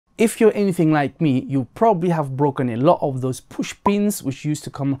if you're anything like me, you probably have broken a lot of those push pins which used to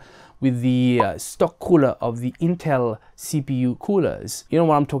come with the stock cooler of the Intel CPU coolers. You know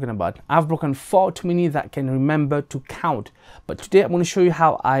what I'm talking about. I've broken far too many that I can remember to count. But today I'm going to show you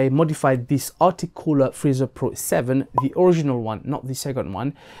how I modified this Arctic Cooler Freezer Pro 7, the original one, not the second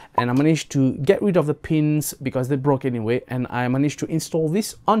one. And I managed to get rid of the pins because they broke anyway. And I managed to install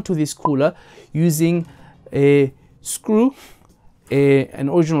this onto this cooler using a screw, an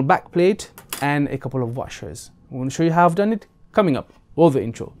original backplate, and a couple of washers. I'm going to show you how I've done it coming up. Roll the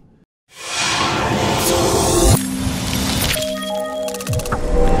intro.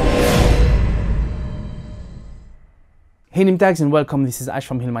 Hey name tags and welcome. This is Ash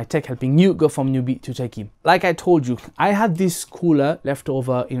from HealMyTech, helping you go from newbie to techie. Like I told you, I had this cooler left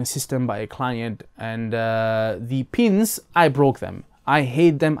over in a system by a client, and the pins, I broke them. I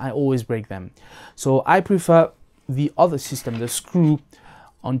hate them, I always break them. So I prefer the other system, the screw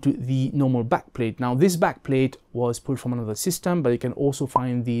onto the normal backplate. Now this backplate was pulled from another system, but you can also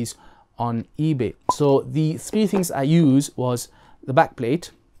find these on eBay. So the three things I used was the backplate,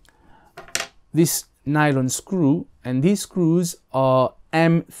 this nylon screw, and these screws are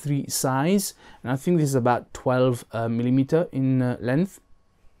M3 size, and I think this is about 12 millimeter in length,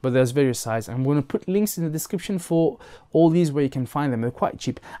 but there's various sizes. I'm going to put links in the description for all these where you can find them. They're quite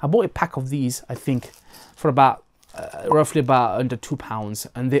cheap. I bought a pack of these, I think, for about roughly about under £2,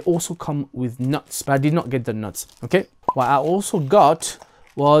 and they also come with nuts, but I did not get the nuts. Okay, what I also got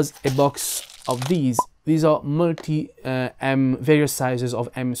was a box of these. These are various sizes of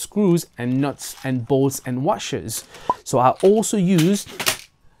M screws and nuts and bolts and washers. So I also used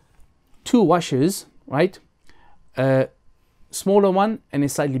two washers, right? A smaller one and a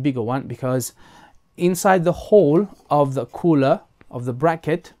slightly bigger one, because inside the hole of the cooler, of the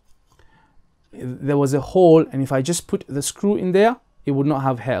bracket, there was a hole, and if I just put the screw in there, it would not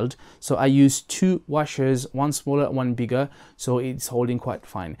have held. So I used two washers, one smaller, one bigger, so it's holding quite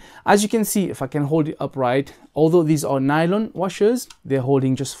fine. As you can see, if I can hold it upright, although these are nylon washers, they're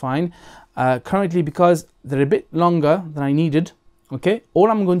holding just fine. Currently, because they're a bit longer than I needed, okay, all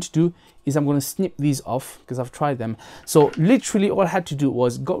I'm going to do is I'm going to snip these off because I've tried them. So literally all I had to do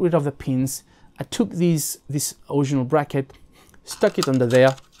was got rid of the pins. I took this original bracket, stuck it under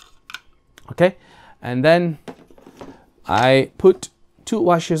there, okay, and then I put two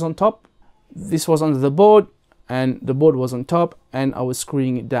washers on top. This was under the board and the board was on top, and I was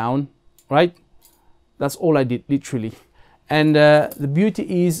screwing it down, right? That's all I did, literally. And the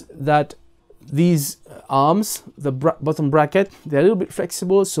beauty is that these arms, the bottom bracket, they're a little bit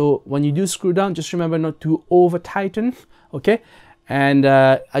flexible, so when you do screw down, just remember not to over tighten, okay? And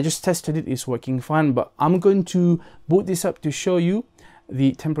I just tested it, it's working fine, but I'm going to boot this up to show you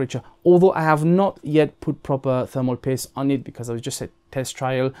the temperature, although I have not yet put proper thermal paste on it because I was just a test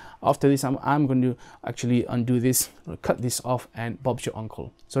trial. After this, I'm going to actually undo this, cut this off, and Bob's your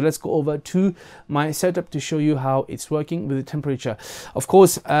uncle. So let's go over to my setup to show you how it's working with the temperature. Of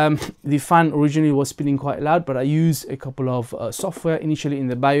course, the fan originally was spinning quite loud, but I used a couple of software initially in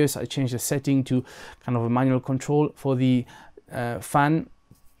the BIOS. I changed the setting to kind of a manual control for the fan,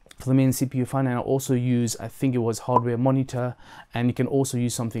 for the main CPU fan, and I also use, I think it was hardware monitor, and you can also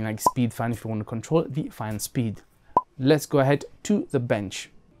use something like speed fan if you want to control the fan speed. Let's go ahead to the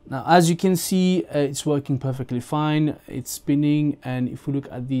bench. Now, as you can see, it's working perfectly fine. It's spinning, and if we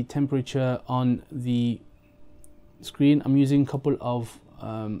look at the temperature on the screen, I'm using a couple of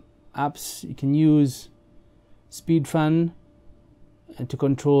apps. You can use speed fan to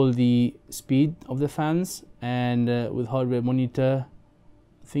control the speed of the fans, and with hardware monitor,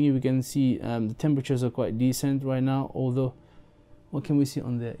 I think we can see the temperatures are quite decent right now, although what can we see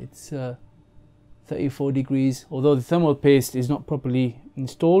on there? It's 34 degrees, although the thermal paste is not properly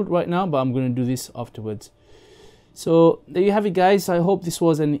installed right now, but I'm going to do this afterwards. So there you have it, guys. I hope this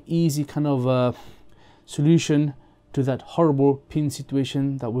was an easy kind of solution to that horrible pin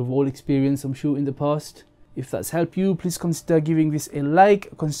situation that we've all experienced, I'm sure, in the past. If that's helped you, please consider giving this a like,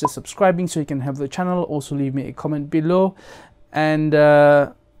 consider subscribing so you can help the channel. Also leave me a comment below, and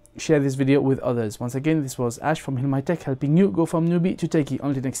share this video with others. Once again, this was Ash from HealMyTech, helping you go from newbie to techie.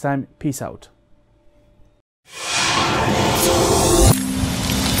 Until next time, peace out.